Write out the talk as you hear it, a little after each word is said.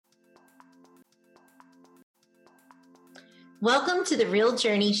Welcome to the Real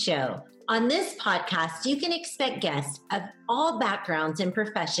Journey Show. On this podcast, you can expect guests of all backgrounds and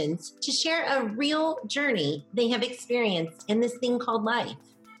professions to share a real journey they have experienced in this thing called life.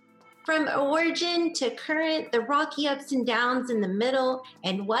 From origin to current, the rocky ups and downs in the middle,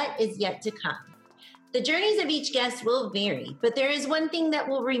 and what is yet to come. The journeys of each guest will vary, but there is one thing that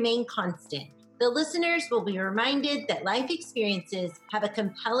will remain constant. The listeners will be reminded that life experiences have a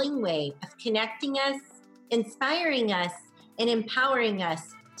compelling way of connecting us, inspiring us, and empowering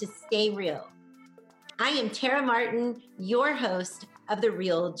us to stay real. I am Tara Martin, your host of the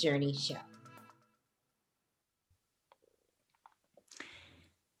Real Journey Show.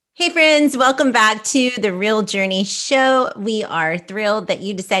 Hey friends, welcome back to the Real Journey Show. We are thrilled that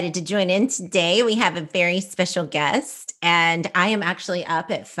you decided to join in today. We have a very special guest, and I am actually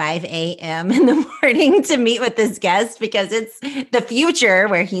up at 5 a.m. in the morning to meet with this guest because it's the future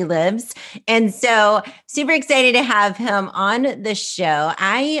where he lives. And so super excited to have him on the show.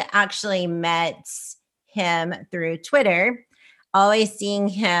 I actually met him through Twitter, always seeing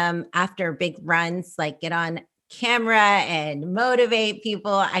him after big runs, like get on camera and motivate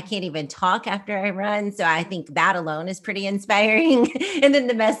people. I can't even talk after I run. So I think that alone is pretty inspiring. And then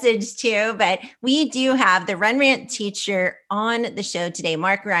the message too. But we do have the Run Rant teacher on the show today,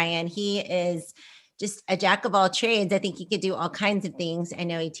 Mark Ryan. He is just a jack of all trades. I think he could do all kinds of things. I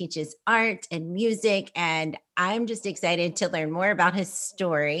know he teaches art and music, and I'm just excited to learn more about his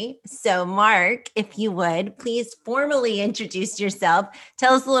story. So Mark, if you would, please formally introduce yourself.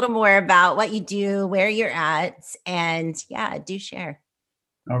 Tell us a little more about what you do, where you're at, and do share.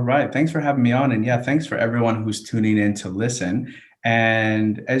 All right. Thanks for having me on. And thanks for everyone who's tuning in to listen.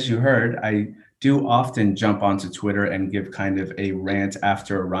 And as you heard, I do often jump onto Twitter and give kind of a rant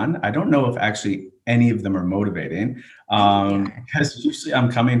after a run. I don't know if actually any of them are motivating, because usually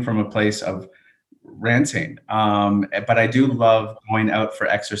I'm coming from a place of ranting. But I do love going out for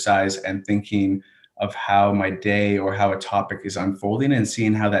exercise and thinking of how my day or how a topic is unfolding and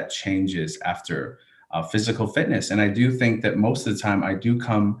seeing how that changes after physical fitness. And I do think that most of the time I do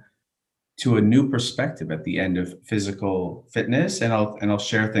come to a new perspective at the end of physical fitness, and I'll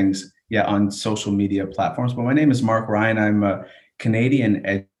share things on social media platforms. But my name is Mark Ryan. I'm a Canadian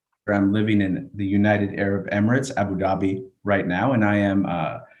educator. I'm living in the United Arab Emirates, Abu Dhabi right now, and I am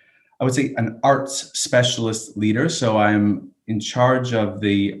I would say an arts specialist leader. So I'm in charge of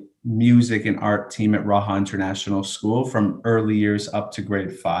the music and art team at Raha International School from early years up to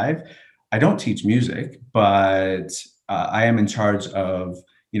grade 5. I don't teach music, but I am in charge of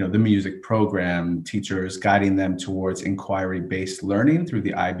the music program, teachers, guiding them towards inquiry-based learning through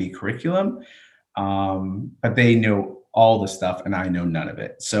the IB curriculum. But they know all the stuff and I know none of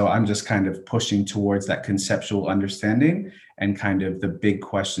it. So I'm just kind of pushing towards that conceptual understanding and kind of the big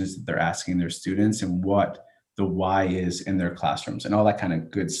questions that they're asking their students and what the why is in their classrooms and all that kind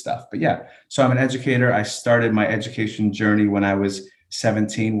of good stuff. But so I'm an educator. I started my education journey when I was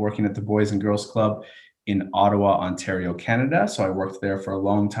 17, working at the Boys and Girls Club in Ottawa, Ontario, Canada. So I worked there for a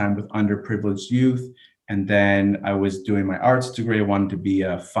long time with underprivileged youth. And then I was doing my arts degree. I wanted to be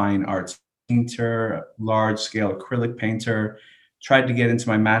a fine arts painter, large scale acrylic painter. Tried to get into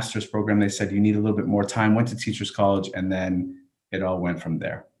my master's program. They said, you need a little bit more time. Went to Teachers College, and then it all went from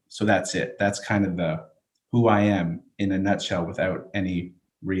there. So that's it. That's kind of the who I am in a nutshell without any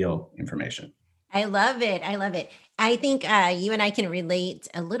real information. I love it. I love it. I think you and I can relate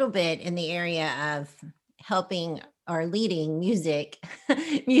a little bit in the area of helping or leading music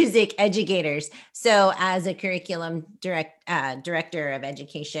educators. So as a curriculum director of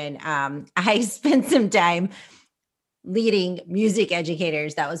education, I spent some time leading music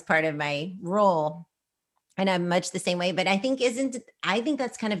educators. That was part of my role. And I'm much the same way, but I think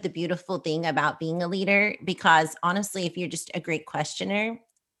that's kind of the beautiful thing about being a leader, because honestly, if you're just a great questioner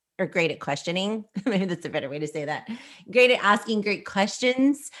or great at questioning, maybe that's a better way to say that, great at asking great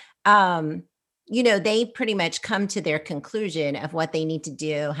questions, they pretty much come to their conclusion of what they need to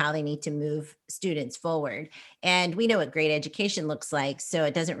do, how they need to move students forward. And we know what great education looks like. So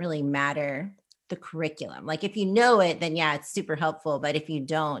it doesn't really matter the curriculum. Like if you know it, then it's super helpful. But if you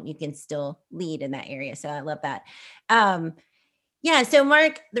don't, you can still lead in that area. So I love that. So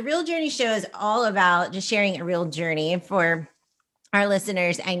Mark, the Real Journey Show is all about just sharing a real journey. For our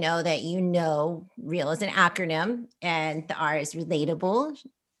listeners, I know that REAL is an acronym, and the R is relatable.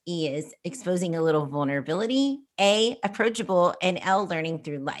 E is exposing a little vulnerability, A, approachable, and L, learning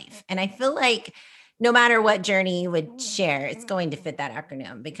through life. And I feel like no matter what journey you would share, it's going to fit that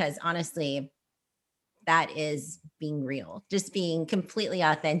acronym, because honestly, that is being real, just being completely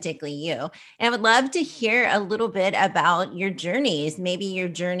authentically you. And I would love to hear a little bit about your journeys, maybe your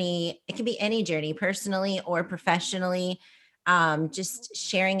journey. It could be any journey, personally or professionally. just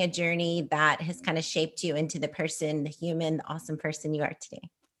sharing a journey that has kind of shaped you into the person, the human, the awesome person you are today.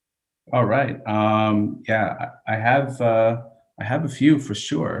 All right. Yeah, I have a few for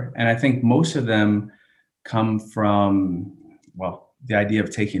sure, and I think most of them come from, well, the idea of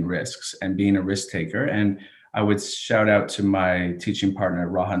taking risks and being a risk taker. And I would shout out to my teaching partner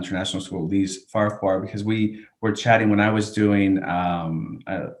at Raha International School, Lise Farquhar, because we were chatting when I was doing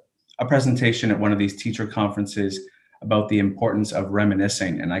a presentation at one of these teacher conferences about the importance of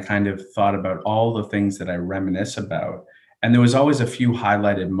reminiscing, and I kind of thought about all the things that I reminisce about, and there was always a few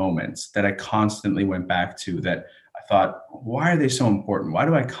highlighted moments that I constantly went back to that I thought, why are they so important? Why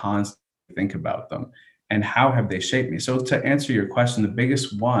do I constantly think about them? And how have they shaped me? So to answer your question, the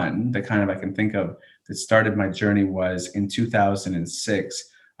biggest one that kind of I can think of that started my journey was in 2006.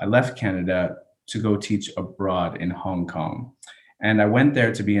 I left Canada to go teach abroad in Hong Kong. And I went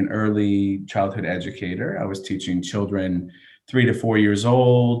there to be an early childhood educator. I was teaching children 3 to 4 years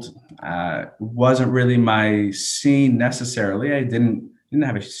old. Wasn't really my scene necessarily. I didn't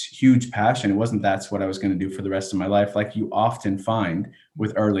have a huge passion. It wasn't that's what I was going to do for the rest of my life, like you often find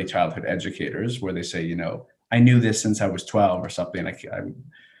with early childhood educators, where they say, I knew this since I was 12 or something. I've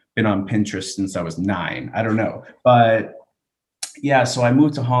been on Pinterest since I was 9. I don't know, but yeah. So I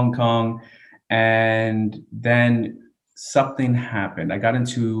moved to Hong Kong, and then something happened. I got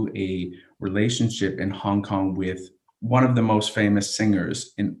into a relationship in Hong Kong with one of the most famous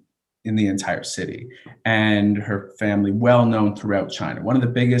singers in the entire city, and her family, well known throughout China, one of the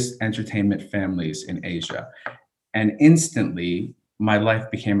biggest entertainment families in Asia. And instantly, my life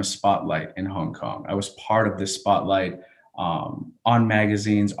became a spotlight in Hong Kong. I was part of this spotlight, on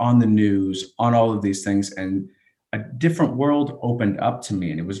magazines, on the news, on all of these things. And a different world opened up to me.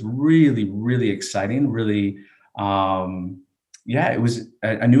 And it was really, really exciting, really. Yeah, it was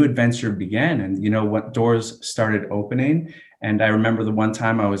a new adventure began. And, what doors started opening. And I remember the one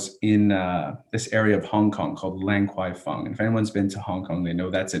time I was in this area of Hong Kong called Lang Kwai Fong. And if anyone's been to Hong Kong, they know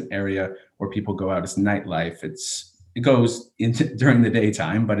that's an area where people go out. It's nightlife. It goes into during the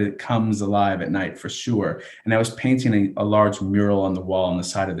daytime, but it comes alive at night for sure. And I was painting a large mural on the wall on the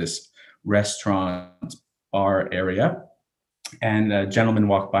side of this restaurant bar area. And a gentleman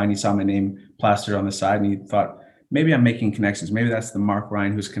walked by and he saw my name plastered on the side and he thought, maybe I'm making connections. Maybe that's the Mark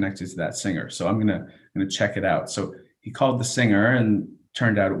Ryan who's connected to that singer. So I'm gonna check it out. So he called the singer and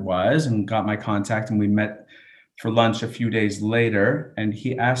turned out it was, and got my contact, and we met for lunch a few days later. And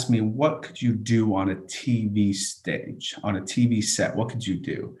he asked me, what could you do on a TV stage, on a TV set? What could you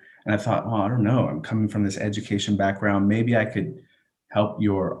do? And I thought, I don't know. I'm coming from this education background. Maybe I could help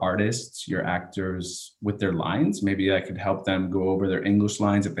your artists, your actors with their lines. Maybe I could help them go over their English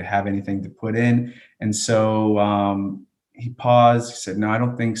lines if they have anything to put in. And so he paused. He said, no, I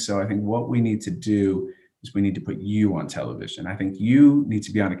don't think so. I think what we need to do is we need to put you on television. I think you need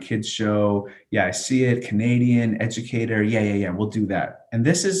to be on a kids show. Yeah, I see it. Canadian educator. Yeah. We'll do that. And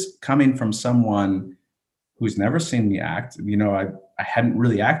this is coming from someone who's never seen me act. I hadn't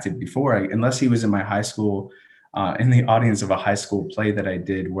really acted before, unless he was in my high school, in the audience of a high school play that I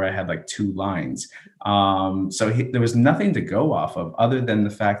did where I had like 2 lines. So there was nothing to go off of other than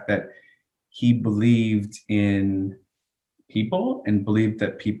the fact that he believed in people and believed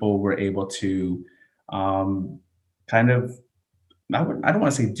that people were able to kind of, I don't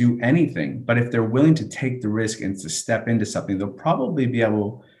want to say do anything, but if they're willing to take the risk and to step into something, they'll probably be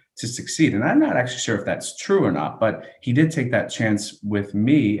able to succeed. And I'm not actually sure if that's true or not, but he did take that chance with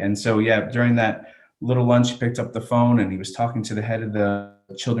me. And so, yeah, during that little lunch, he picked up the phone and he was talking to the head of the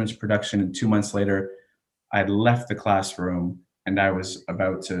children's production. And 2 months later, I had left the classroom and I was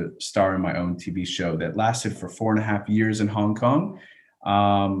about to star in my own TV show that lasted for 4.5 years in Hong Kong.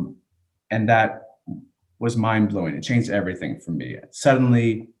 And that was mind blowing. It changed everything for me.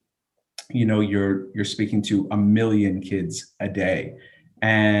 Suddenly, you're speaking to 1 million kids a day,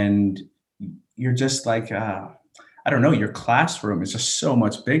 and you're just like, I don't know, your classroom is just so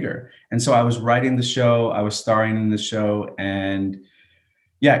much bigger. And so I was writing the show, I was starring in the show, and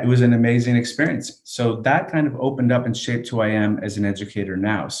yeah, it was an amazing experience. So that kind of opened up and shaped who I am as an educator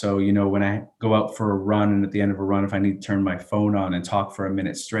now. So, when I go out for a run, and at the end of a run, if I need to turn my phone on and talk for a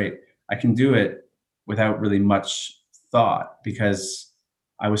minute straight, I can do it without really much thought, because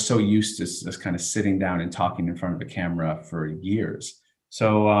I was so used to just kind of sitting down and talking in front of a camera for years.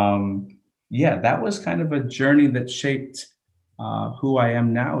 So, yeah, that was kind of a journey that shaped who I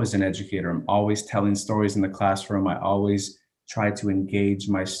am now as an educator. I'm always telling stories in the classroom. I always try to engage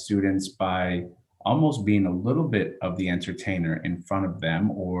my students by almost being a little bit of the entertainer in front of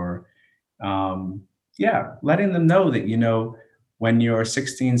them, or yeah, letting them know that, when you're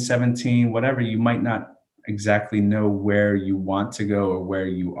 16, 17, whatever, you might not exactly know where you want to go or where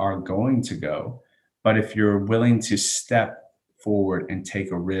you are going to go. But if you're willing to step forward and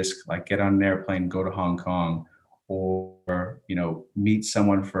take a risk, like get on an airplane, go to Hong Kong, or meet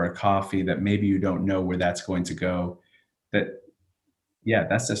someone for a coffee that maybe you don't know where that's going to go, that yeah,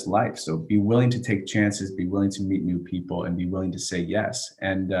 that's just life. So be willing to take chances, be willing to meet new people, and be willing to say yes.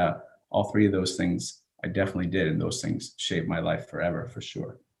 And all three of those things I definitely did, and those things shaped my life forever for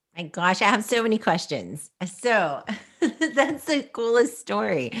sure. My gosh, I have so many questions. So that's the coolest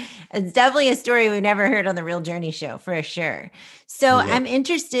story. It's definitely a story we've never heard on the Real Journey Show for sure. So Yeah. I'm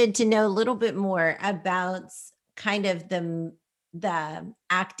interested to know a little bit more about kind of the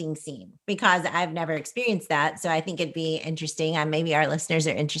acting scene because I've never experienced that. So I think it'd be interesting. Maybe our listeners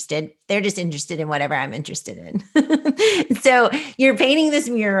are interested. They're just interested in whatever I'm interested in. So you're painting this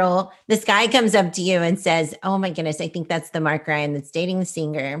mural. This guy comes up to you and says, "Oh my goodness, I think that's the Mark Ryan that's dating the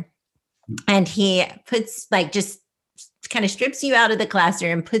singer." And he puts like just kind of strips you out of the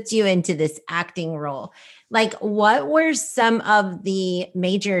classroom, puts you into this acting role. Like, what were some of the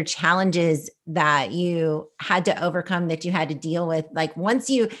major challenges that you had to overcome that you had to deal with? Like,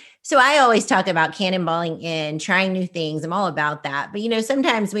 so I always talk about cannonballing in, trying new things. I'm all about that. But,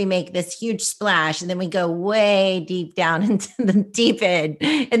 sometimes we make this huge splash and then we go way deep down into the deep end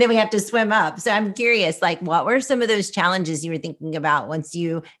and then we have to swim up. So I'm curious, like, what were some of those challenges you were thinking about once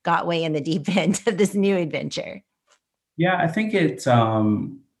you got way in the deep end of this new adventure? Yeah, I think it's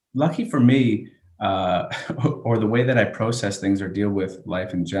lucky for me, or the way that I process things or deal with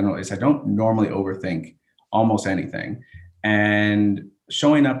life in general is I don't normally overthink almost anything. And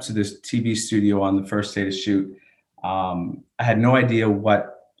showing up to this TV studio on the first day to shoot, I had no idea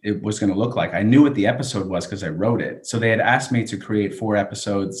what it was going to look like. I knew what the episode was because I wrote it. So they had asked me to create 4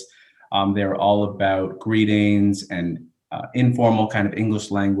 episodes. They were all about greetings and informal kind of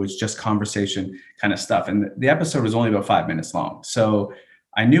English language, just conversation kind of stuff. And the episode was only about 5 minutes long. So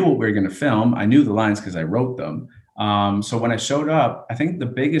I knew what we were going to film. I knew the lines because I wrote them. So when I showed up, I think the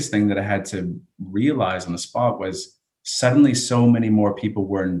biggest thing that I had to realize on the spot was suddenly so many more people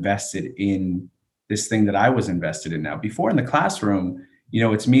were invested in this thing that I was invested in now. Before in the classroom,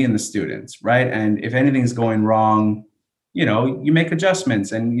 it's me and the students, right? And if anything's going wrong, you make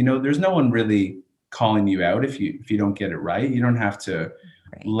adjustments and, there's no one really calling you out if you don't get it right. You don't have to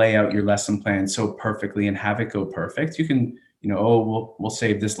Right. lay out your lesson plan so perfectly and have it go perfect. You can, we'll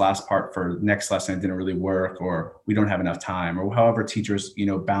save this last part for next lesson. It didn't really work, or we don't have enough time, or however teachers,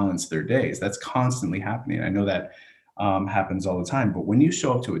 balance their days. That's constantly happening. I know that happens all the time. But when you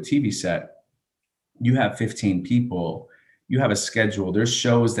show up to a TV set, you have 15 people, you have a schedule. There's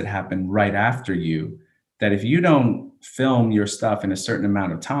shows that happen right after you that if you don't film your stuff in a certain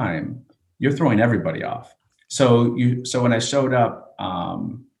amount of time, you're throwing everybody off. So when I showed up,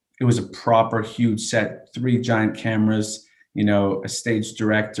 it was a proper huge set, 3 giant cameras, a stage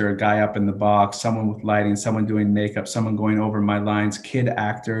director, a guy up in the box, someone with lighting, someone doing makeup, someone going over my lines, kid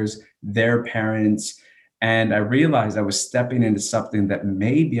actors, their parents. And I realized I was stepping into something that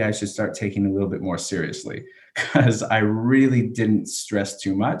maybe I should start taking a little bit more seriously because I really didn't stress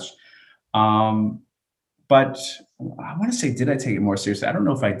too much. But I want to say, did I take it more seriously? I don't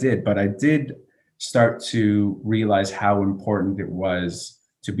know if I did, but I did start to realize how important it was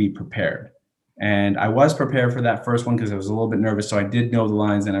to be prepared. And I was prepared for that first one because I was a little bit nervous. So I did know the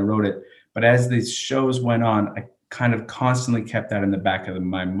lines and I wrote it. But as these shows went on, I kind of constantly kept that in the back of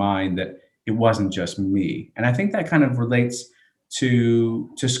my mind that it wasn't just me. And I think that kind of relates to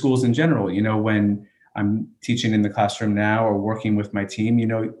schools in general. When I'm teaching in the classroom now or working with my team,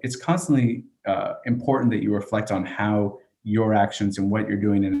 it's constantly important that you reflect on how your actions and what you're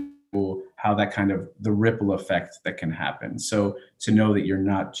doing in school, how that kind of the ripple effect that can happen. So to know that you're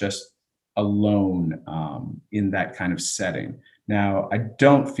not just alone in that kind of setting. Now, I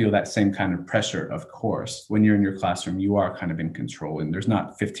don't feel that same kind of pressure, of course. When you're in your classroom, you are kind of in control and there's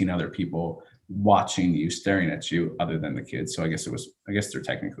not 15 other people watching you, staring at you other than the kids. So I guess there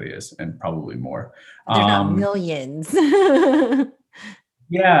technically is, and probably more. There's not Um, millions.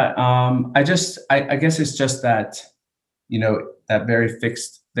 yeah, I guess it's just that, that very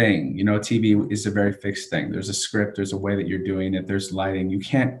fixed thing. TV is a very fixed thing. There's a script, there's a way that you're doing it, there's lighting. You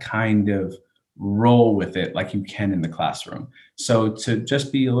can't kind of roll with it like you can in the classroom. So to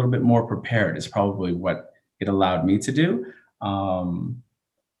just be a little bit more prepared is probably what it allowed me to do.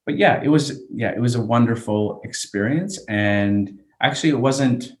 But it was a wonderful experience. And actually it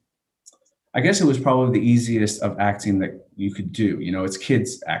wasn't, I guess it was probably the easiest of acting that you could do. It's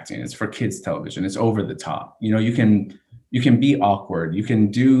kids acting. It's for kids television. It's over the top. You can be awkward. You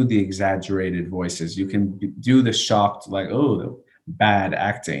can do the exaggerated voices. You can do the shocked, like, oh, the bad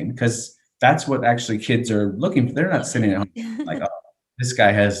acting, because that's what actually kids are looking for. They're not sitting at home like, oh, this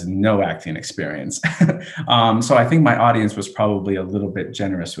guy has no acting experience. So I think my audience was probably a little bit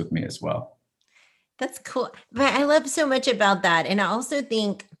generous with me as well. That's cool. But I love so much about that. And I also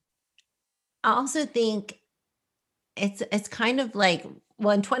think it's kind of like,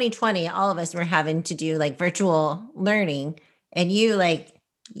 well, in 2020, all of us were having to do like virtual learning, and you like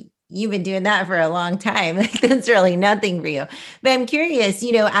you've been doing that for a long time. Like that's really nothing for you. But I'm curious,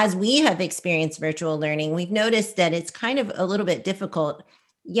 as we have experienced virtual learning, we've noticed that it's kind of a little bit difficult.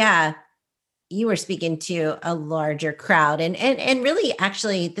 Yeah, you were speaking to a larger crowd, and really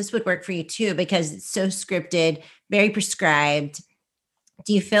actually this would work for you too because it's so scripted, very prescribed.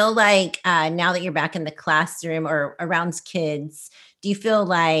 Do you feel like now that you're back in the classroom or around kids, do you feel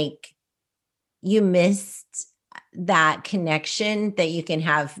like you missed that connection that you can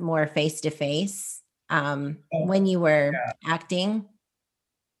have more face to face Oh, when you were acting?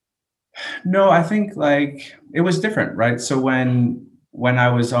 no, I think like it was different, right? So when I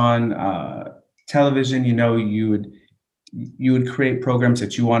was on television, you would create programs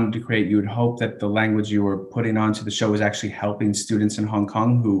that you wanted to create. You would hope that the language you were putting onto the show was actually helping students in Hong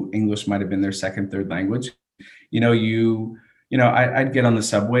Kong who English might have been their second, third language. You know, I'd get on the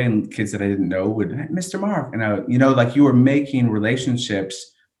subway and kids that I didn't know would, "Hey, Mr. Mark," and like you were making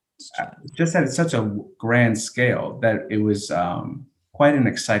relationships It's true. just at such a grand scale that it was quite an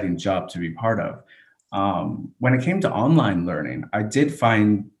exciting job to be part of. When it came to online learning, I did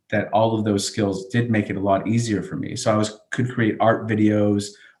find that all of those skills did make it a lot easier for me. So could create art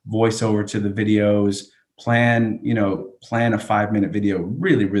videos, voiceover to the videos, plan a 5-minute video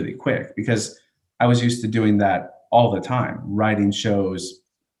really, really quick because I was used to doing that all the time, writing shows,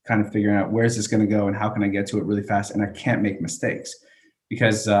 kind of figuring out where's this going to go and how can I get to it really fast, and I can't make mistakes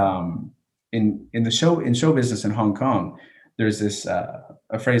because in show business in Hong Kong, there's this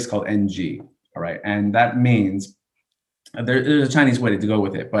a phrase called NG, all right, and that means there's a Chinese way to go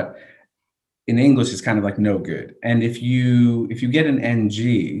with it, but in English it's kind of like no good. And if you get an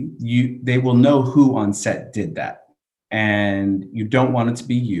NG, they will know who on set did that. And you don't want it to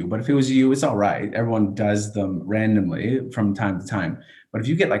be you, but if it was you, it's all right. Everyone does them randomly from time to time. But if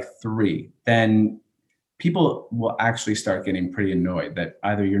you get like three, then people will actually start getting pretty annoyed that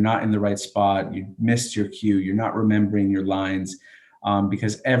either you're not in the right spot, you missed your cue, you're not remembering your lines,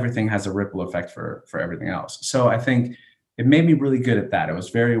 because everything has a ripple effect for everything else. So I think it made me really good at that. I was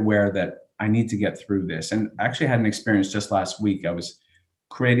very aware that I need to get through this. And I actually had an experience just last week. I was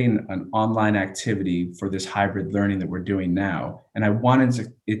creating an online activity for this hybrid learning that we're doing now. And I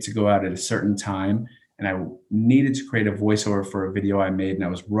wanted it to go out at a certain time. And I needed to create a voiceover for a video I made. And I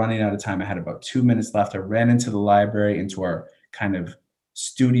was running out of time. I had about 2 minutes left. I ran into the library, into our kind of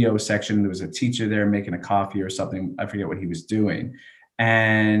studio section. There was a teacher there making a coffee or something. I forget what he was doing.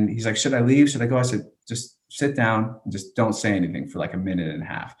 And he's like, "Should I leave? Should I go?" I said, "Just sit down and just don't say anything for like a minute and a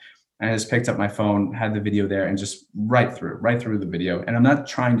half." And I just picked up my phone, had the video there, and just right through the video. And I'm not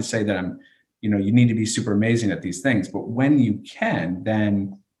trying to say that you need to be super amazing at these things, but when you can,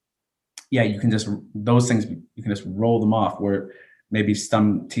 then yeah, you can just those things you can just roll them off. Where maybe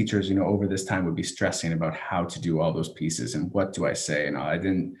some teachers, over this time would be stressing about how to do all those pieces and what do I say, and I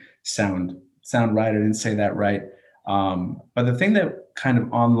didn't sound right, I didn't say that right. But the thing that kind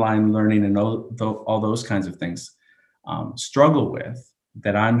of online learning and all those kinds of things struggle with,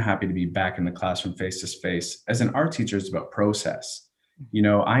 that I'm happy to be back in the classroom face to face as an art teacher, is about process.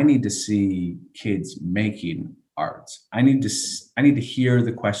 I need to see kids making art. I need to hear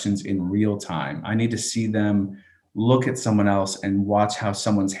the questions in real time. I need to see them look at someone else and watch how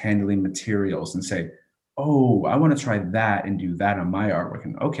someone's handling materials and say, "Oh, I want to try that and do that on my artwork."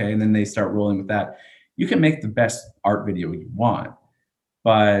 And okay, and then they start rolling with that. You can make the best art video you want,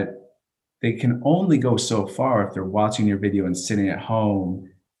 but they can only go so far if they're watching your video and sitting at home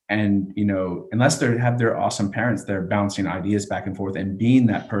and unless they have their awesome parents, they're bouncing ideas back and forth and being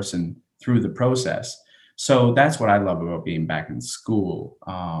that person through the process. So that's what I love about being back in school,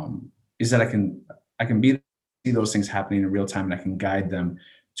 is that I can see those things happening in real time, and I can guide them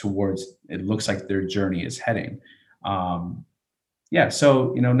towards it looks like their journey is heading. Um, yeah,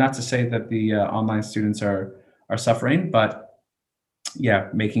 so not to say that the online students are suffering, but yeah,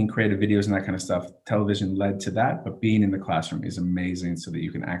 making creative videos and that kind of stuff, television led to that, but being in the classroom is amazing so that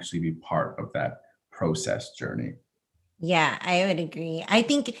you can actually be part of that process journey. Yeah, I would agree. I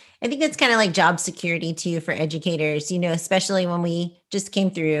think that's kind of like job security too for educators, especially when we just came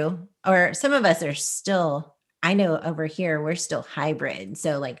through, or some of us are still, I know over here we're still hybrid.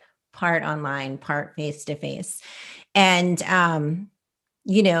 So like part online, part face to face. And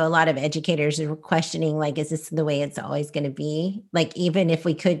a lot of educators are questioning, like, is this the way it's always going to be? Like, even if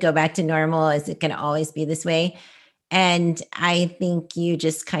we could go back to normal, is it going to always be this way? And I think you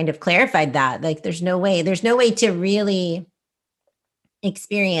just kind of clarified that. Like, there's no way to really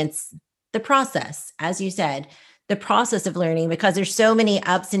experience the process, as you said, the process of learning, because there's so many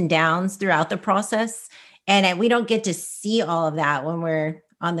ups and downs throughout the process. And we don't get to see all of that when we're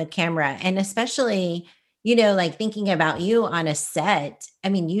on the camera. And especially, like thinking about you on a set, I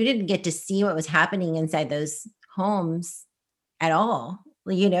mean, you didn't get to see what was happening inside those homes at all.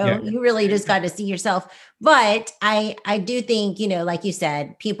 Yeah. You really just got to see yourself. But I do think, like you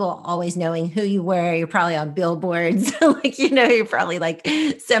said, people always knowing who you were, you're probably on billboards, like, you're probably like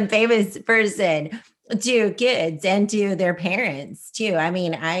some famous person to kids and to their parents too. I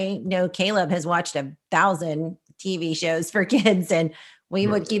mean, I know Caleb has watched 1,000 TV shows for kids, and we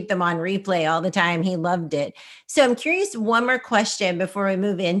would keep them on replay all the time. He loved it. So I'm curious, one more question before we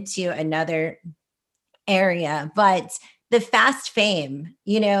move into another area, but the fast fame,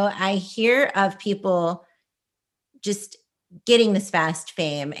 I hear of people just getting this fast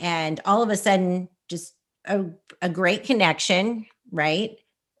fame and all of a sudden just a great connection, right?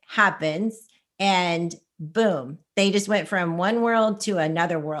 Happens and boom, they just went from one world to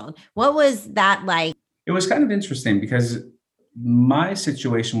another world. What was that like? It was kind of interesting because my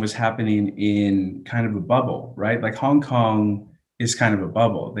situation was happening in kind of a bubble, right? Like Hong Kong is kind of a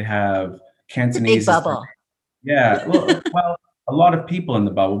bubble. They have It's a big Cantonese is bubble. yeah, well, a lot of people in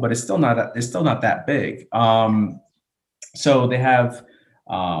the bubble, but it's still not that big. So they have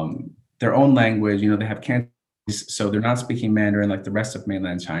their own language. They have Cantonese, so they're not speaking Mandarin like the rest of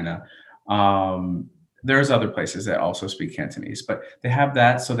mainland China. Um, there's other places that also speak Cantonese, but they have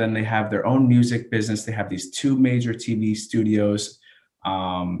that. So then they have their own music business. They have these two major TV studios.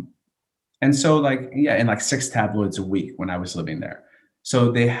 Um, and so like, yeah, and like 6 tabloids a week when I was living there.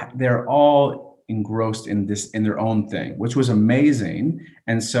 So they're all engrossed in this in their own thing, which was amazing.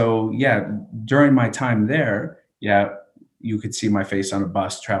 And so yeah, during my time there, yeah, you could see my face on a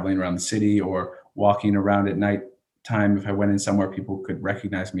bus traveling around the city or walking around at night time. If I went in somewhere, people could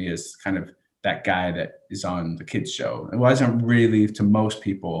recognize me as kind of that guy that is on the kids show. It wasn't really to most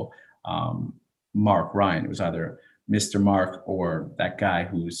people um, Mark Ryan. It was either Mr. Mark or that guy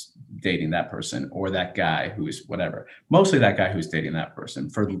who's dating that person or that guy who's whatever. Mostly that guy who's dating that person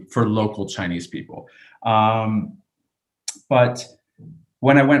for local Chinese people. Um, but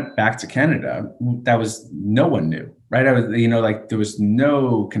when I went back to Canada, that was no one knew, right? I was, like there was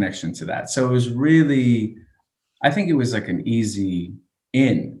no connection to that. So it was really, I think it was like an easy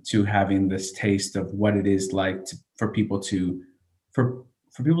in to having this taste of what it is like for people to for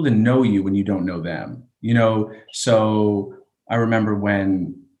people to know you when you don't know them. So I remember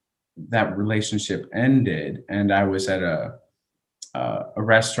when that relationship ended and I was at a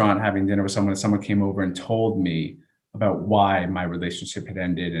restaurant having dinner with someone, and someone came over and told me about why my relationship had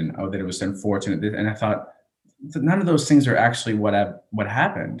ended and that it was unfortunate. And I thought none of those things are actually what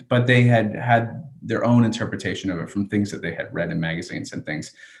happened, but they had their own interpretation of it from things that they had read in magazines and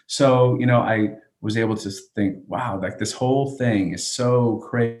things. So I was able to think, wow, like this whole thing is so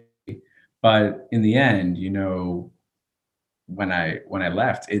crazy. But in the end, when I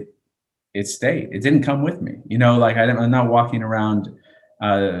left, it stayed. It didn't come with me. Like I'm not walking around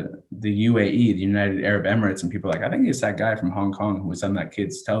the UAE, the United Arab Emirates, and people are like, I think it's that guy from Hong Kong who was on that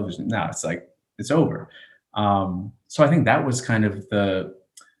kid's television. No, it's like it's over. So I think that was kind of the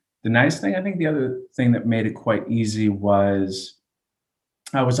nice thing. I think the other thing that made it quite easy was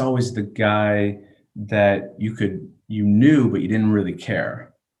I was always the guy that you knew, but you didn't really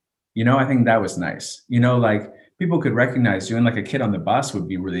care. I think that was nice. Like people could recognize you, and like a kid on the bus would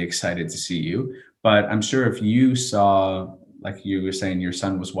be really excited to see you. But I'm sure if you saw, like you were saying, your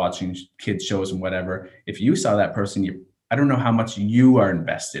son was watching kids shows and whatever, if you saw that person, I don't know how much you are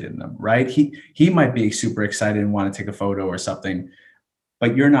invested in them, right? He might be super excited and want to take a photo or something,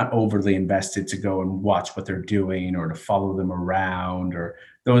 but you're not overly invested to go and watch what they're doing or to follow them around or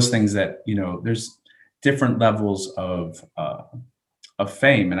those things that, there's different levels of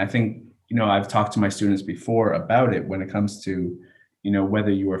fame. And I think, I've talked to my students before about it when it comes to,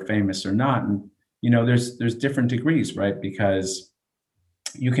 whether you are famous or not. And, there's different degrees, right? Because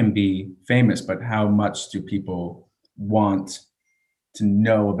you can be famous, but how much do people want to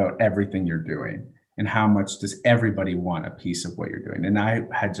know about everything you're doing? And how much does everybody want a piece of what you're doing? And I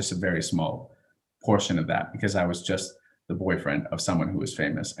had just a very small portion of that because I was just the boyfriend of someone who was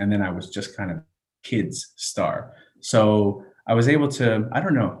famous. And then I was just kind of kids star. So I was able to, I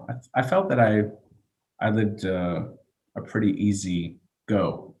don't know, I felt that I lived a pretty easy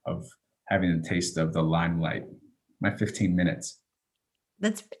go of having a taste of the limelight, my 15 minutes.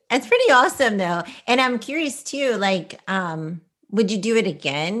 That's pretty awesome though. And I'm curious too, like, would you do it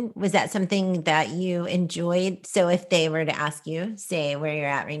again? Was that something that you enjoyed? So if they were to ask you, say where you're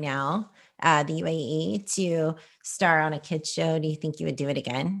at right now, the UAE, to star on a kids show, do you think you would do it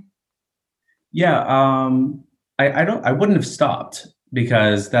again? Yeah, I wouldn't have stopped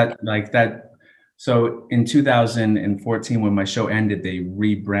because Yeah. so in 2014, when my show ended, they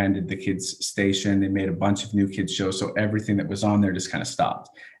rebranded the kids station. They made a bunch of new kids shows. So everything that was on there just kind of stopped.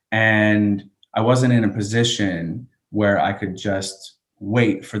 And I wasn't in a position where I could just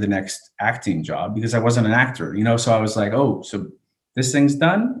wait for the next acting job because I wasn't an actor, you know? So I was like, oh, so this thing's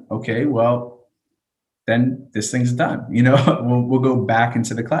done? Okay, well, then this thing's done. You know, we'll go back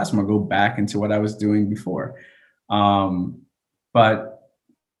into the classroom. I'll go back into what I was doing before. Um, but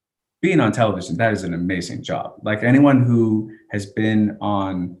being on television, that is an amazing job. Like anyone who has been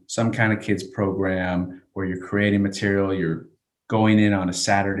on some kind of kids program where you're creating material, you're going in on a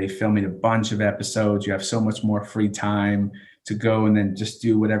Saturday, filming a bunch of episodes, you have so much more free time to go and then just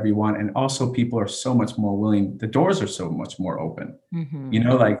do whatever you want. And also people are so much more willing, the doors are so much more open. You Hmm.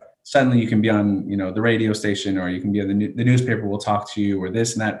 know, like suddenly you can be on, you know, the radio station, or you can be on the newspaper will talk to you, or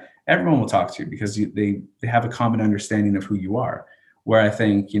this and that. Everyone will talk to you because they have a common understanding of who you are. Where I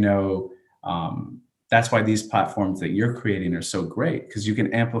think, you know, that's why these platforms that you're creating are so great, because you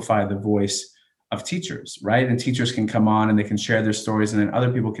can amplify the voice of teachers, right? And teachers can come on and they can share their stories, and then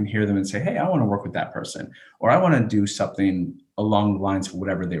other people can hear them and say, hey, I want to work with that person, or I want to do something along the lines of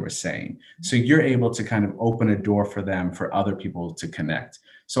whatever they were saying. So you're able to kind of open a door for them, for other people to connect.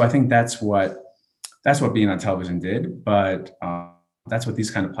 So I think that's what being on television did, but that's what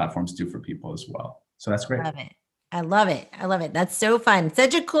these kind of platforms do for people as well. So that's great. Love it. I love it. I love it. That's so fun.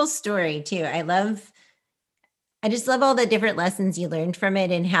 Such a cool story too. I just love all the different lessons you learned from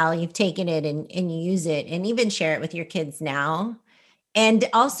it and how you've taken it and you use it and even share it with your kids now. And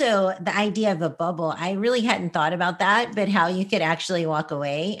also the idea of a bubble. I really hadn't thought about that, but how you could actually walk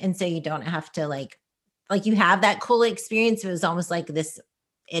away and so you don't have to like you have that cool experience. It was almost like this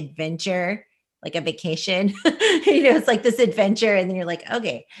adventure, like a vacation. It's like this adventure and then you're like,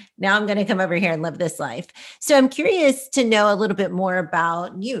 okay, now I'm going to come over here and live this life. So I'm curious to know a little bit more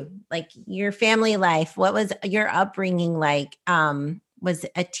about you, like your family life. What was your upbringing like? Was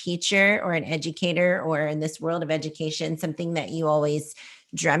a teacher or an educator or in this world of education something that you always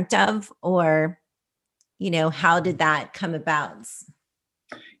dreamt of, or how did that come about?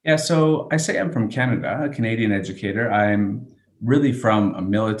 Yeah, so I say I'm from Canada, a Canadian educator. I'm really from a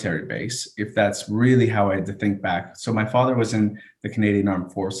military base, if that's really how I had to think back. So my father was in the Canadian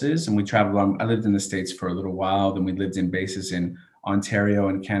Armed Forces, and we traveled on. I lived in the States for a little while, then we lived in bases in Ontario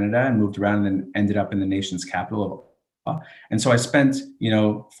and Canada, and moved around, and then ended up in the nation's capital of Ottawa. And so I spent,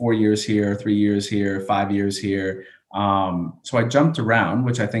 4 years here, 3 years here, 5 years here. So I jumped around,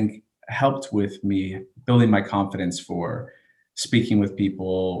 which I think helped with me building my confidence for speaking with people,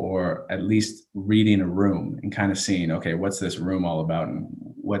 or at least reading a room and kind of seeing, okay, what's this room all about, and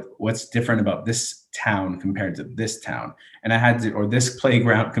what's different about this town compared to this town, and I had to, or this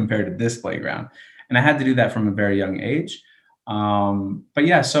playground compared to this playground, and I had to do that from a very young age. But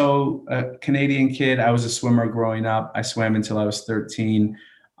yeah, so a Canadian kid, I was a swimmer growing up. I swam until I was 13.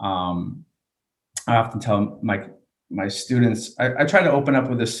 um, I often tell my students, I try to open up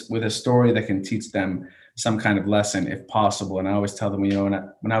with a story that can teach them some kind of lesson if possible. And I always tell them,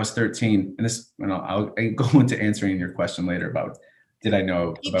 when I was 13, and this, I'll go into answering your question later about did I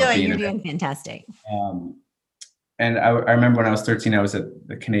know Keep about going, being you're an doing fantastic. um, and I remember when I was 13, I was at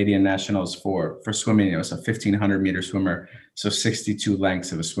the Canadian Nationals for swimming. It was a 1,500-meter swimmer, so 62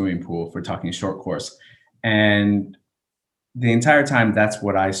 lengths of a swimming pool, if we're talking short course. And the entire time, that's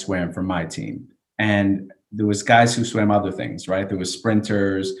what I swam for my team. And there was guys who swam other things, right? There was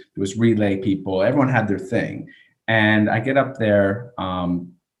sprinters, there was relay people. Everyone had their thing. And I get up there, I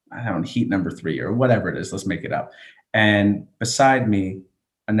don't know, heat number 3 or whatever it is. Let's make it up. And beside me,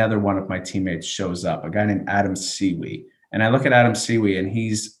 another one of my teammates shows up, a guy named Adam Seawee. And I look at Adam Seawee, and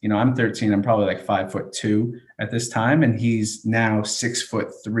he's, I'm 13. I'm probably like 5'2" at this time, and he's now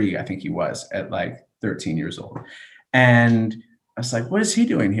 6'3". I think he was at like 13 years old. And I was like, what is he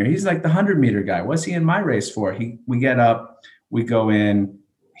doing here? He's like the 100-meter guy. What's he in my race for? We get up, we go in,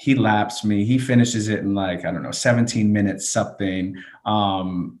 he laps me, he finishes it in like, I don't know, 17 minutes, something.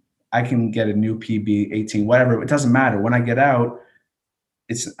 I can get a new PB, 18, whatever. It doesn't matter. When I get out,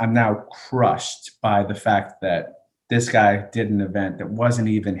 I'm now crushed by the fact that this guy did an event that wasn't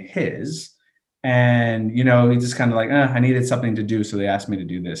even his. And, he just kind of like, I needed something to do. So they asked me to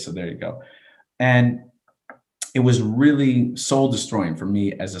do this. So there you go. And it was really soul destroying for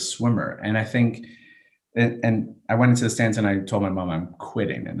me as a swimmer. And I think and I went into the stands and I told my mom I'm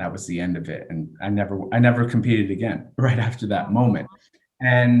quitting, and that was the end of it. And I never competed again right after that moment.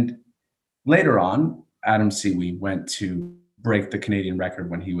 And later on, Adam Seaweed went to break the Canadian record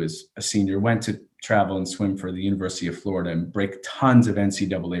when he was a senior, went to travel and swim for the University of Florida and break tons of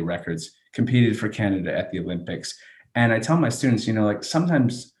NCAA records, competed for Canada at the Olympics. And I tell my students, like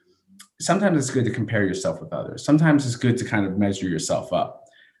sometimes it's good to compare yourself with others. Sometimes it's good to kind of measure yourself up,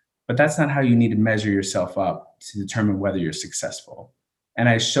 but that's not how you need to measure yourself up to determine whether you're successful. And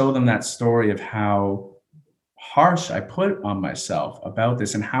I show them that story of how harsh I put on myself about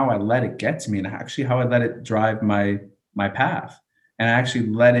this and how I let it get to me and actually how I let it drive my path. And I actually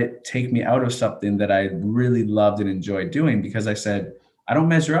let it take me out of something that I really loved and enjoyed doing because I said, I don't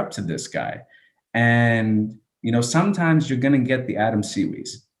measure up to this guy. And sometimes you're gonna get the Adam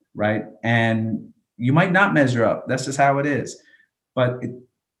Seawees, right? And you might not measure up. That's just how it is. But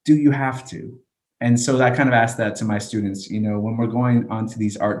do you have to? And so I kind of ask that to my students, when we're going onto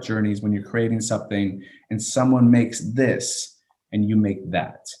these art journeys, when you're creating something and someone makes this and you make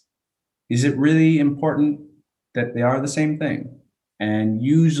that, is it really important that they are the same thing? And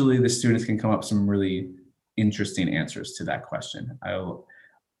usually the students can come up with some really interesting answers to that question. I'll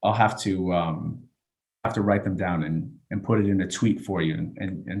have to write them down and put it in a tweet for you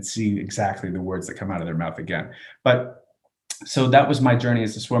and see exactly the words that come out of their mouth again. But so that was my journey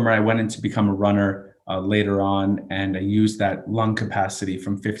as a swimmer. I went in to become a runner later on, and I used that lung capacity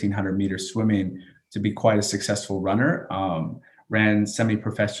from 1,500 meters swimming to be quite a successful runner. Ran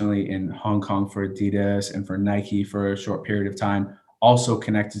semi-professionally in Hong Kong for Adidas and for Nike for a short period of time. Also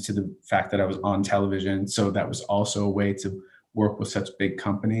connected to the fact that I was on television, so that was also a way to work with such big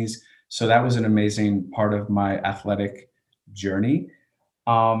companies. So that was an amazing part of my athletic journey.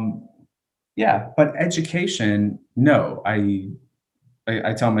 Um, yeah, but education, no. I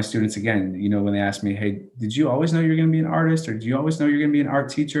tell my students again, when they ask me, "Hey, did you always know you're going to be an artist, or do you always know you're going to be an art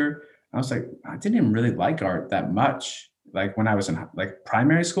teacher?" I was like, I didn't even really like art that much. Like when I was in like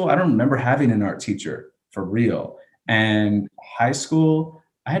primary school, I don't remember having an art teacher for real. And high school,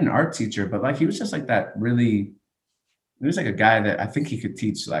 I had an art teacher, but like he was just like that really he was like a guy that I think he could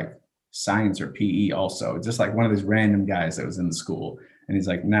teach like science or PE also, just like one of those random guys that was in the school. And he's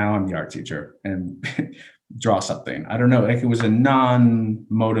like, now I'm the art teacher and draw something. I don't know. Like it was a non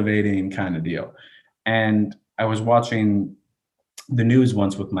motivating kind of deal. And I was watching the news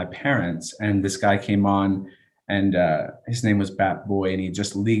once with my parents, and this guy came on, and his name was Bat Boy, and he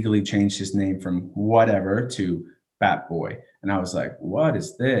just legally changed his name from whatever to Bat Boy. And I was like, what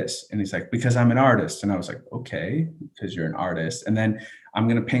is this? And he's like, because I'm an artist. And I was like, okay, because you're an artist. And then I'm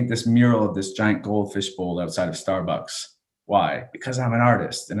going to paint this mural of this giant goldfish bowl outside of Starbucks. Why? Because I'm an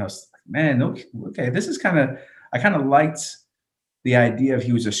artist. And I was like, man, okay, this is I kind of liked the idea of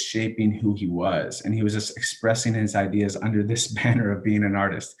he was just shaping who he was, and he was just expressing his ideas under this banner of being an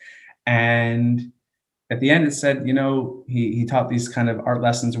artist. And at the end it said, he taught these kind of art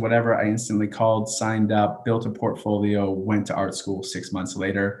lessons or whatever. I instantly called, signed up, built a portfolio, went to art school 6 months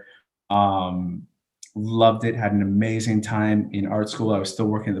later. um, Loved it, had an amazing time in art school. I was still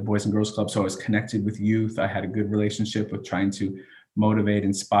working at the Boys and Girls Club, so I was connected with youth. I had a good relationship with trying to motivate,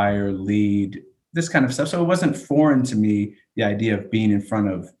 inspire, lead, this kind of stuff. So it wasn't foreign to me, the idea of being in front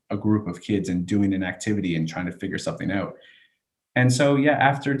of a group of kids and doing an activity and trying to figure something out. And so, yeah,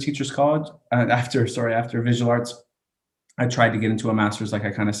 after teachers college, after visual arts, I tried to get into a master's, like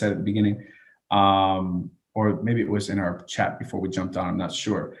I kind of said at the beginning. Or maybe it was in our chat before we jumped on, I'm not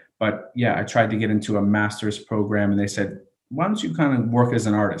sure. But yeah, I tried to get into a master's program, and they said, why don't you kind of work as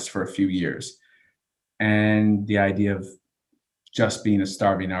an artist for a few years? And the idea of just being a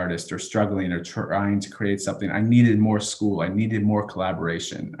starving artist or struggling or trying to create something, I needed more school. I needed more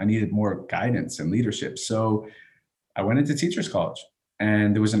collaboration. I needed more guidance and leadership. So I went into teachers college,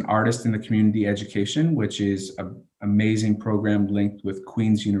 and there was an artist in the community education, which is an amazing program linked with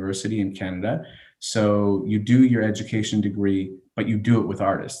Queen's University in Canada. So you do your education degree, but you do it with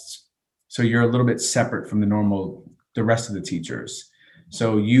artists. So you're a little bit separate from the rest of the teachers.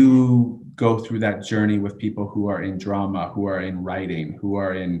 So you go through that journey with people who are in drama, who are in writing, who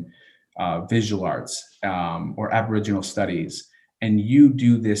are in visual arts, or Aboriginal studies. And you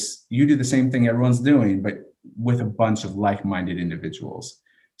do the same thing everyone's doing, but with a bunch of like-minded individuals.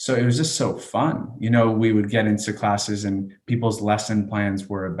 So it was just so fun. We would get into classes and people's lesson plans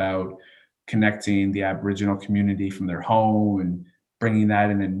were about connecting the Aboriginal community from their home and bringing that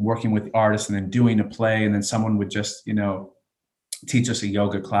in and working with artists and then doing a play. And then someone would just, teach us a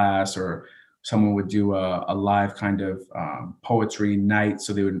yoga class, or someone would do a live kind of poetry night.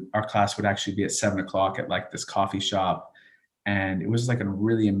 So our class would actually be at 7 o'clock at like this coffee shop. And it was like a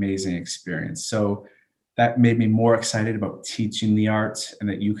really amazing experience. So that made me more excited about teaching the arts, and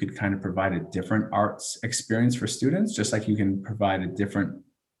that you could kind of provide a different arts experience for students, just like you can provide a different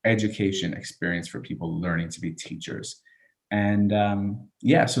education experience for people learning to be teachers. And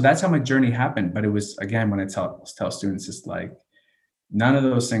yeah, so that's how my journey happened. But it was, again, when I tell students, it's like none of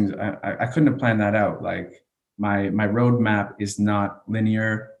those things. I couldn't have planned that out. Like my roadmap is not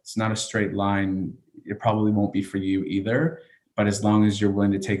linear. It's not a straight line. It probably won't be for you either. But as long as you're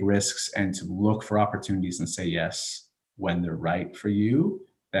willing to take risks and to look for opportunities and say yes when they're right for you,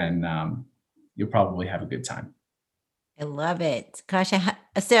 then you'll probably have a good time. I love it. Gosh,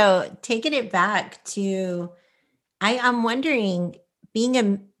 so taking it back to, I'm wondering, being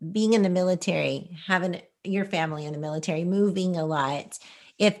a being in the military, having your family in the military, moving a lot,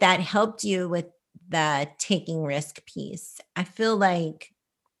 if that helped you with the taking risk piece. I feel like,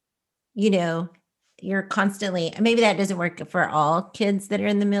 you know, you're constantly, maybe that doesn't work for all kids that are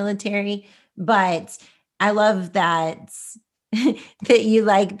in the military, but I love that that you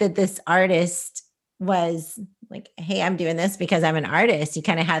like that this artist was like, "Hey, I'm doing this because I'm an artist." You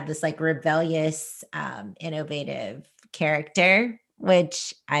kind of had this like rebellious, innovative character,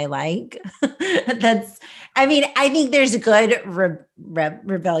 which I like. That's, I mean, I think there's a good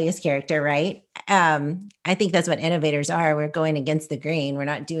rebellious character, right? I think that's what innovators are. We're going against the grain. We're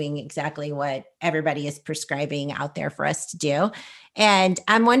not doing exactly what everybody is prescribing out there for us to do. And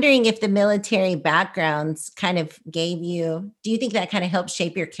I'm wondering if the military backgrounds kind of gave you, do you think that kind of helped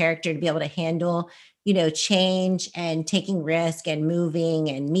shape your character to be able to handle, change and taking risk and moving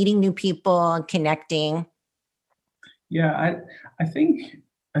and meeting new people and connecting? Yeah, I think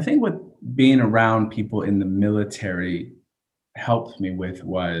what being around people in the military helped me with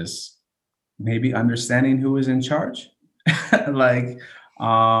was maybe understanding who was in charge. Like,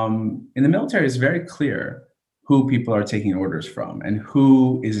 in the military, it's very clear who people are taking orders from and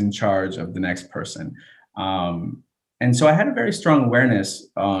who is in charge of the next person. Um, and so I had a very strong awareness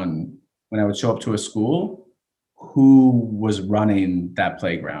on when I would show up to a school, who was running that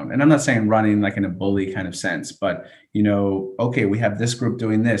playground. And I'm not saying running like in a bully kind of sense, but okay, we have this group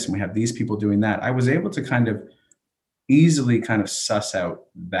doing this and we have these people doing that. I was able to kind of easily kind of suss out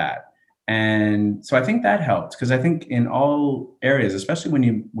that. And so I think that helped, because I think in all areas, especially when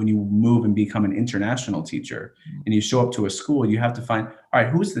you move and become an international teacher and you show up to a school, you have to find, all right,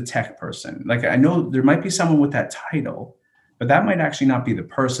 who's the tech person? Like, I know there might be someone with that title, but that might actually not be the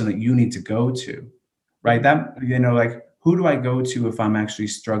person that you need to go to, right? That, like, who do I go to if I'm actually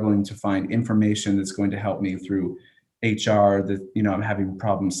struggling to find information that's going to help me through HR, that, I'm having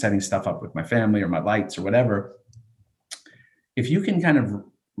problems setting stuff up with my family or my lights or whatever. If you can kind of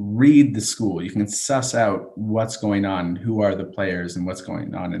read the school, you can suss out what's going on, who are the players and what's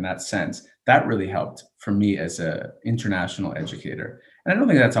going on in that sense. That really helped for me as a international educator. And I don't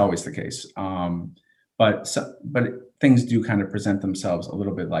think that's always the case. But things do kind of present themselves a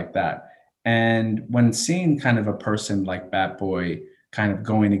little bit like that. And when seeing kind of a person like Bat Boy kind of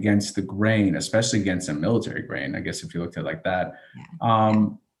going against the grain, especially against a military grain, I guess if you looked at it like that, Yeah. Yeah.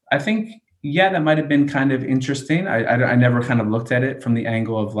 I think, yeah, that might have been kind of interesting. I never kind of looked at it from the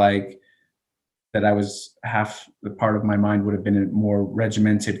angle of like that I was half the part of my mind would have been a more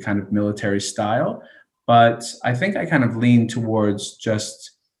regimented kind of military style. But I think I kind of leaned towards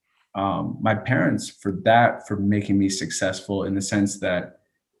just my parents for making me successful, in the sense that,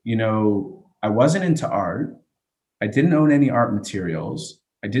 I wasn't into art. I didn't own any art materials.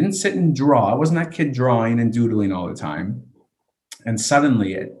 I didn't sit and draw. I wasn't that kid drawing and doodling all the time. And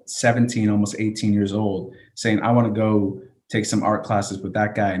suddenly at 17, almost 18 years old, saying, I want to go take some art classes with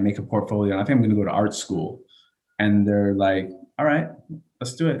that guy and make a portfolio. And I think I'm going to go to art school. And they're like, all right,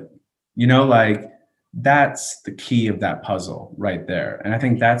 let's do it. Like, that's the key of that puzzle right there. And I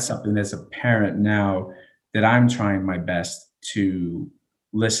think that's something as a parent now that I'm trying my best to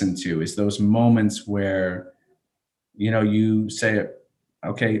listen to, is those moments where, you say,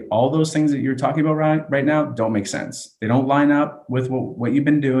 okay, all those things that you're talking about right now don't make sense. They don't line up with what you've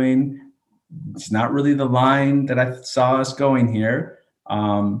been doing. It's not really the line that I saw us going here.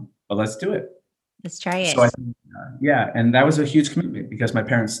 But let's do it. Let's try So it. I think, yeah, and that was a huge commitment, because my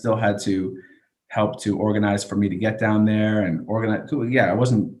parents still had to help to organize for me to get down there and organize. Yeah,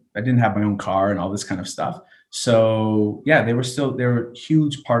 I didn't have my own car and all this kind of stuff. So yeah, they were a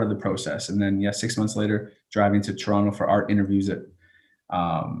huge part of the process. And then, yeah, 6 months later, driving to Toronto for art interviews at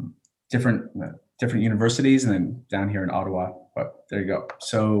um, different universities, and then down here in Ottawa. But there you go.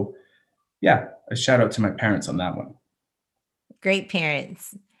 So yeah, a shout out to my parents on that one. Great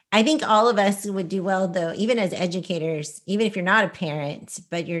parents. I think all of us would do well though, even as educators, even if you're not a parent,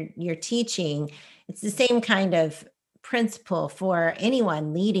 but you're teaching, it's the same kind of principle for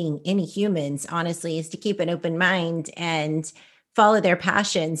anyone leading any humans, honestly, is to keep an open mind and follow their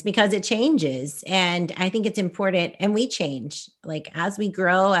passions because it changes. And I think it's important. And we change, like as we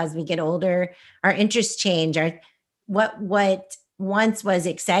grow, as we get older, our interests change. Our what once was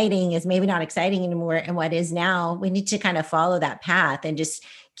exciting is maybe not exciting anymore. And what is now, we need to kind of follow that path and just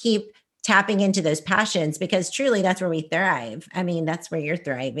keep tapping into those passions because truly that's where we thrive. I mean, that's where you're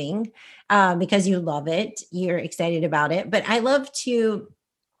thriving because you love it, you're excited about it. But I love to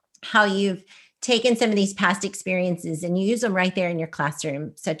how you've taken some of these past experiences and you use them right there in your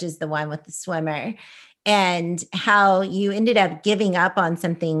classroom, such as the one with the swimmer, and how you ended up giving up on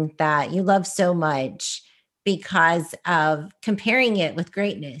something that you love so much because of comparing it with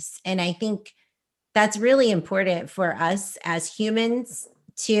greatness. And I think that's really important for us as humans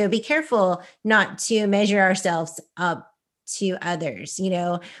to be careful not to measure ourselves up to others. You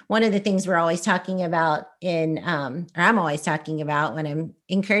know, one of the things we're always talking about or I'm always talking about when I'm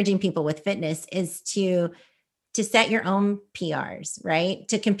encouraging people with fitness is to set your own PRs, right?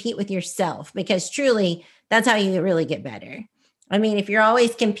 To compete with yourself, because truly that's how you really get better. I mean, if you're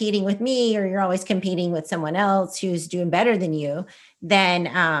always competing with me or you're always competing with someone else who's doing better than you,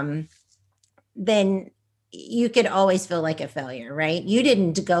 then you could always feel like a failure, right? You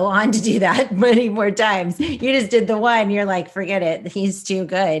didn't go on to do that many more times. You just did the one. You're like, forget it. He's too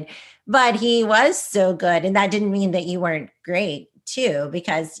good. But he was so good. And that didn't mean that you weren't great too,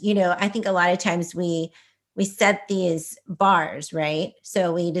 because, you know, I think a lot of times we set these bars, right?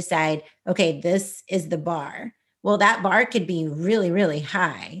 So we decide, okay, this is the bar. Well, that bar could be really, really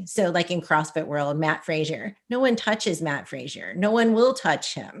high. So, like in CrossFit world, Matt Frazier, no one touches Matt Frazier. No one will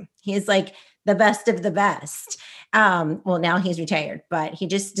touch him. He's like the best of the best. Well, now he's retired, but he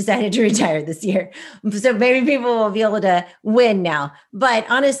just decided to retire this year. So maybe people will be able to win now. But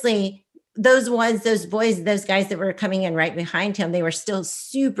honestly, those boys, those guys that were coming in right behind him, they were still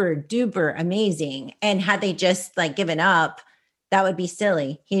super duper amazing. And had they just like given up, that would be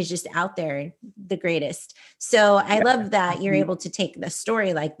silly. He's just out there, the greatest. So I Yeah. love that you're able to take the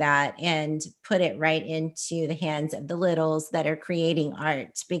story like that and put it right into the hands of the littles that are creating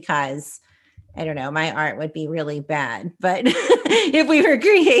art because I don't know, my art would be really bad. But if we were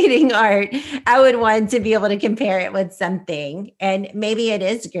creating art, I would want to be able to compare it with something. And maybe it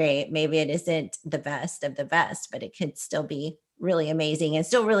is great. Maybe it isn't the best of the best, but it could still be really amazing and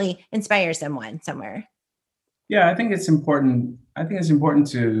still really inspire someone somewhere. Yeah, I think it's important. I think it's important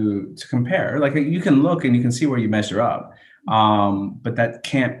to compare. Like you can look and you can see where you measure up, but that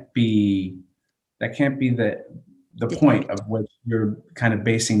can't be the point Determined. of which you're kind of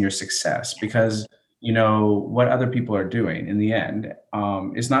basing your success because what other people are doing in the end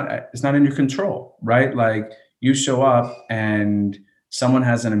is not in your control, right? Like you show up and someone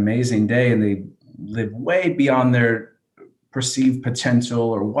has an amazing day and they live way beyond their perceived potential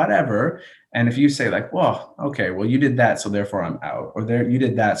or whatever. And if you say like, well, okay, well, you did that, so therefore I'm out, or there you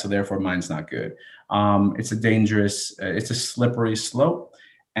did that, so therefore mine's not good. It's a slippery slope.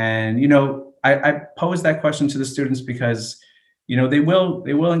 And I pose that question to the students because they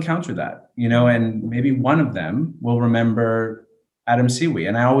will encounter that, and maybe one of them will remember Adam Seaweed.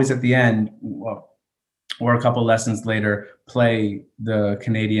 And I always at the end, well, or a couple lessons later, play the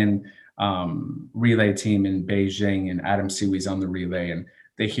Canadian relay team in Beijing, and Adam Seaweed's on the relay, and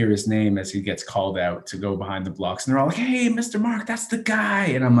they hear his name as he gets called out to go behind the blocks, and they're all like, "Hey, Mr. Mark, that's the guy!"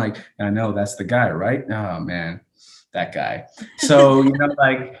 And I'm like, "I know that's the guy, right? Oh man, that guy." So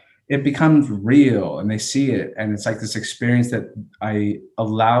like it becomes real, and they see it, and it's like this experience that I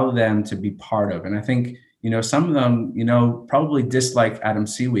allow them to be part of, and I think some of them probably dislike Adam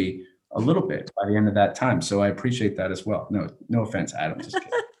Seaweed a little bit by the end of that time. So I appreciate that as well. No, no offense, Adam. Just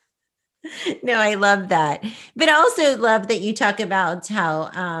kidding. No, I love that. But I also love that you talk about how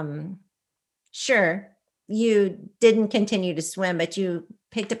sure, you didn't continue to swim, but you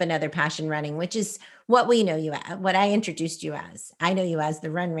picked up another passion running, which is what we know you as, what I introduced you as. I know you as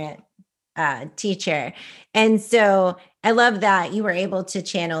the Run Rant teacher. And so I love that you were able to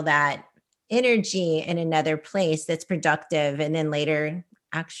channel that energy in another place that's productive and then later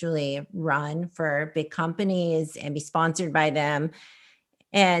actually run for big companies and be sponsored by them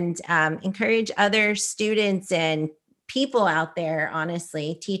and encourage other students and people out there,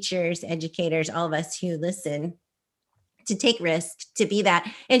 honestly, teachers, educators, all of us who listen to take risks to be that.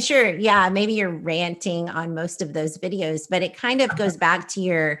 And sure, yeah, maybe you're ranting on most of those videos, but it kind of goes back to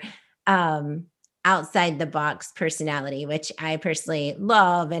your um, outside the box personality, which I personally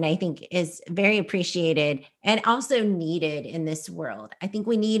love and I think is very appreciated and also needed in this world. I think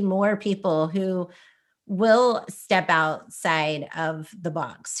we need more people who will step outside of the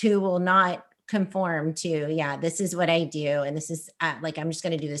box, who will not conform to, yeah, this is what I do. And this is like, I'm just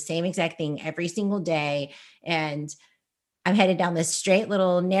going to do the same exact thing every single day. And I'm headed down this straight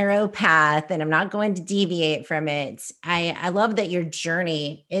little narrow path and I'm not going to deviate from it. I love that your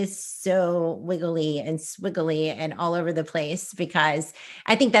journey is so wiggly and swiggly and all over the place, because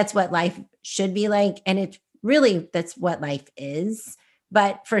I think that's what life should be like. And it really, that's what life is.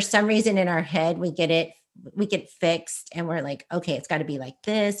 But for some reason in our head, we get fixed and we're like, okay, it's got to be like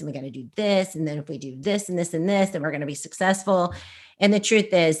this and we got to do this. And then if we do this and this and this, then we're going to be successful. And the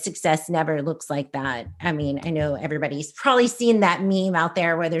truth is, success never looks like that. I mean, I know everybody's probably seen that meme out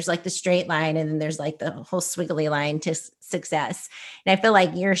there where there's like the straight line and then there's like the whole swiggly line to success. And I feel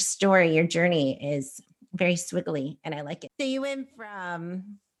like your story, your journey is very swiggly and I like it. So you went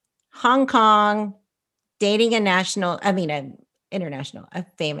from Hong Kong, dating an international, a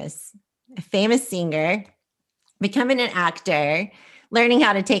famous singer, becoming an actor, learning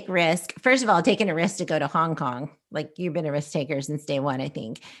how to take risk. First of all, taking a risk to go to Hong Kong. Like you've been a risk taker since day one, I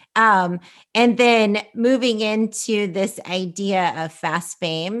think. And then moving into this idea of fast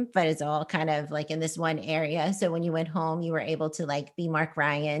fame, but it's all kind of like in this one area. So when you went home, you were able to like be Mark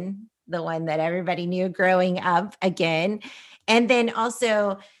Ryan, the one that everybody knew growing up again. And then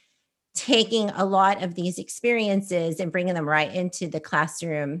also taking a lot of these experiences and bringing them right into the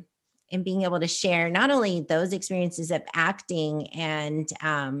classroom and being able to share not only those experiences of acting and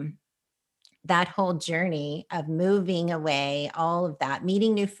that whole journey of moving away, all of that,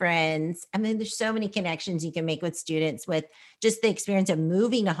 meeting new friends. I mean, there's so many connections you can make with students with just the experience of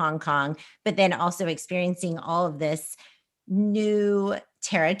moving to Hong Kong, but then also experiencing all of this new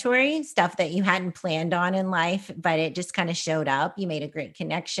territory, stuff that you hadn't planned on in life, but it just kind of showed up. You made a great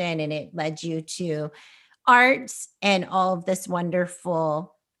connection and it led you to arts and all of this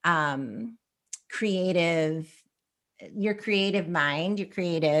wonderful creative, your creative mind, your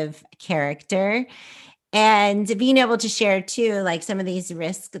creative character, and being able to share too, like some of these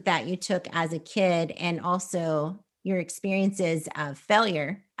risks that you took as a kid and also your experiences of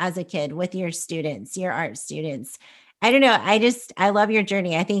failure as a kid with your students, your art students. I don't know. I love your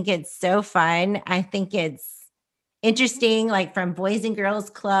journey. I think it's so fun. I think it's interesting, like from Boys and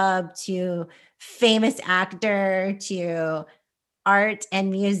Girls Club to famous actor to art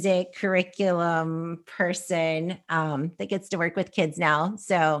and music curriculum person that gets to work with kids now.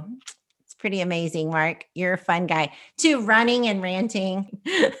 So it's pretty amazing, Mark. You're a fun guy. To running and ranting.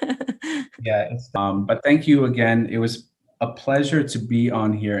 Yeah, but thank you again. It was a pleasure to be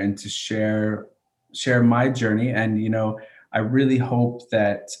on here and to share my journey. And I really hope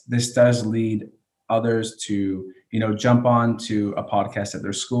that this does lead others to jump on to a podcast at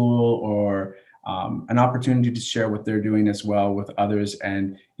their school or an opportunity to share what they're doing as well with others.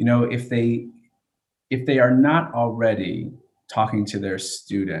 And if they are not already talking to their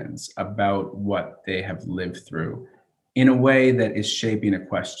students about what they have lived through in a way that is shaping a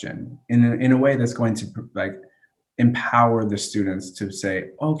question, in a way that's going to like empower the students to say,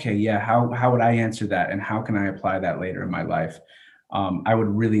 okay, yeah, how would I answer that, and how can I apply that later in my life? I would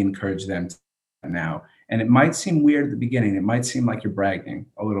really encourage them to now. And it might seem weird at the beginning. It might seem like you're bragging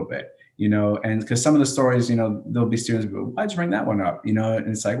a little bit, and because some of the stories, there'll be students who go, why'd you bring that one up? And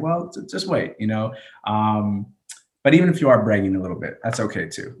it's like, well, just wait, but even if you are bragging a little bit, that's okay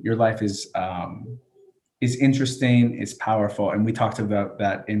too. Your life is interesting, it's powerful. And we talked about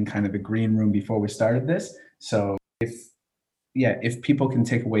that in kind of the green room before we started this. So if people can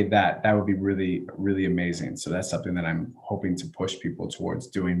take away that would be really, really amazing. So that's something that I'm hoping to push people towards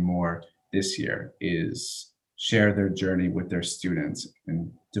doing more this year, is share their journey with their students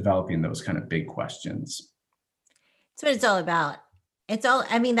and developing those kind of big questions. That's what it's all about.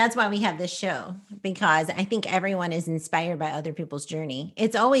 That's why we have this show, because I think everyone is inspired by other people's journey.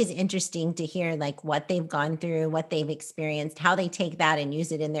 It's always interesting to hear like what they've gone through, what they've experienced, how they take that and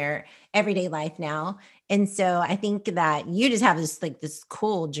use it in their everyday life now. And so I think that you just have this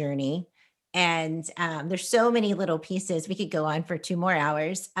cool journey. And there's so many little pieces. We could go on for 2 more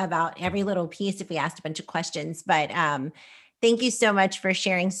hours about every little piece if we asked a bunch of questions. But thank you so much for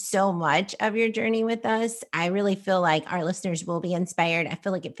sharing so much of your journey with us. I really feel like our listeners will be inspired. I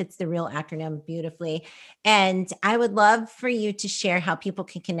feel like it fits the real acronym beautifully. And I would love for you to share how people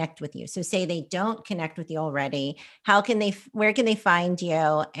can connect with you. So say they don't connect with you already, where can they find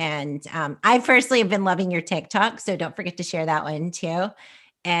you? And I personally have been loving your TikTok, so don't forget to share that one too.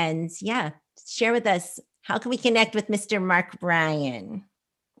 And yeah, share with us, how can we connect with Mr. Mark Ryan?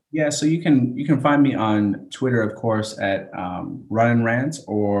 Yeah, so you can find me on Twitter, of course, at Run and Rant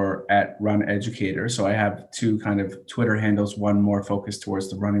or at Run Educator. So I have two kind of Twitter handles, one more focused towards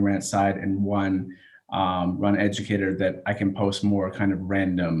the running rant side and one run educator, that I can post more kind of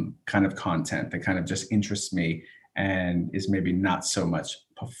random kind of content that kind of just interests me and is maybe not so much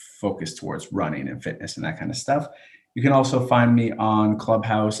focused towards running and fitness and that kind of stuff. You can also find me on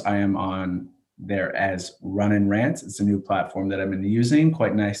Clubhouse. I am on there as Run and Rant. It's a new platform that I've been using.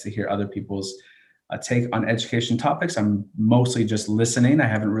 Quite nice to hear other people's take on education topics. I'm mostly just listening. I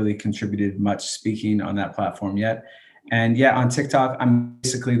haven't really contributed much speaking on that platform yet. And yeah, on TikTok, I'm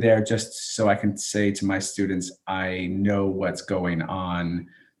basically there just so I can say to my students, I know what's going on.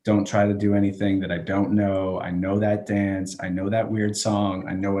 Don't try to do anything that I don't know. I know that dance. I know that weird song.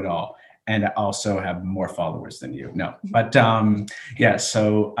 I know it all. And I also have more followers than you. No, but yeah,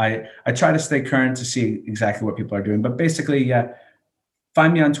 so I try to stay current to see exactly what people are doing. But basically, yeah,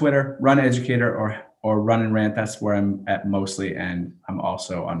 find me on Twitter, Run Educator or Run and Rant. That's where I'm at mostly, and I'm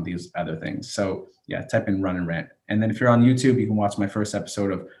also on these other things. So yeah, type in Run and Rant. And then if you're on YouTube, you can watch my first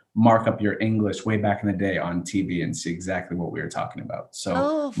episode of Mark Up Your English way back in the day on TV and see exactly what we were talking about. So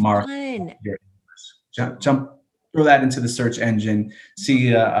Oh, Mark Up fun. Your English. Jump throw that into the search engine.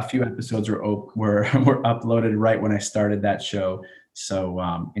 See a few episodes were uploaded right when I started that show.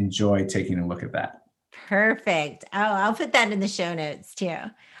 So enjoy taking a look at that. Perfect. Oh, I'll put that in the show notes too.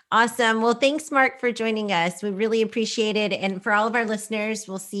 Awesome. Well, thanks, Mark, for joining us. We really appreciate it. And for all of our listeners,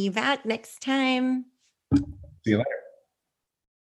 we'll see you back next time. See you later.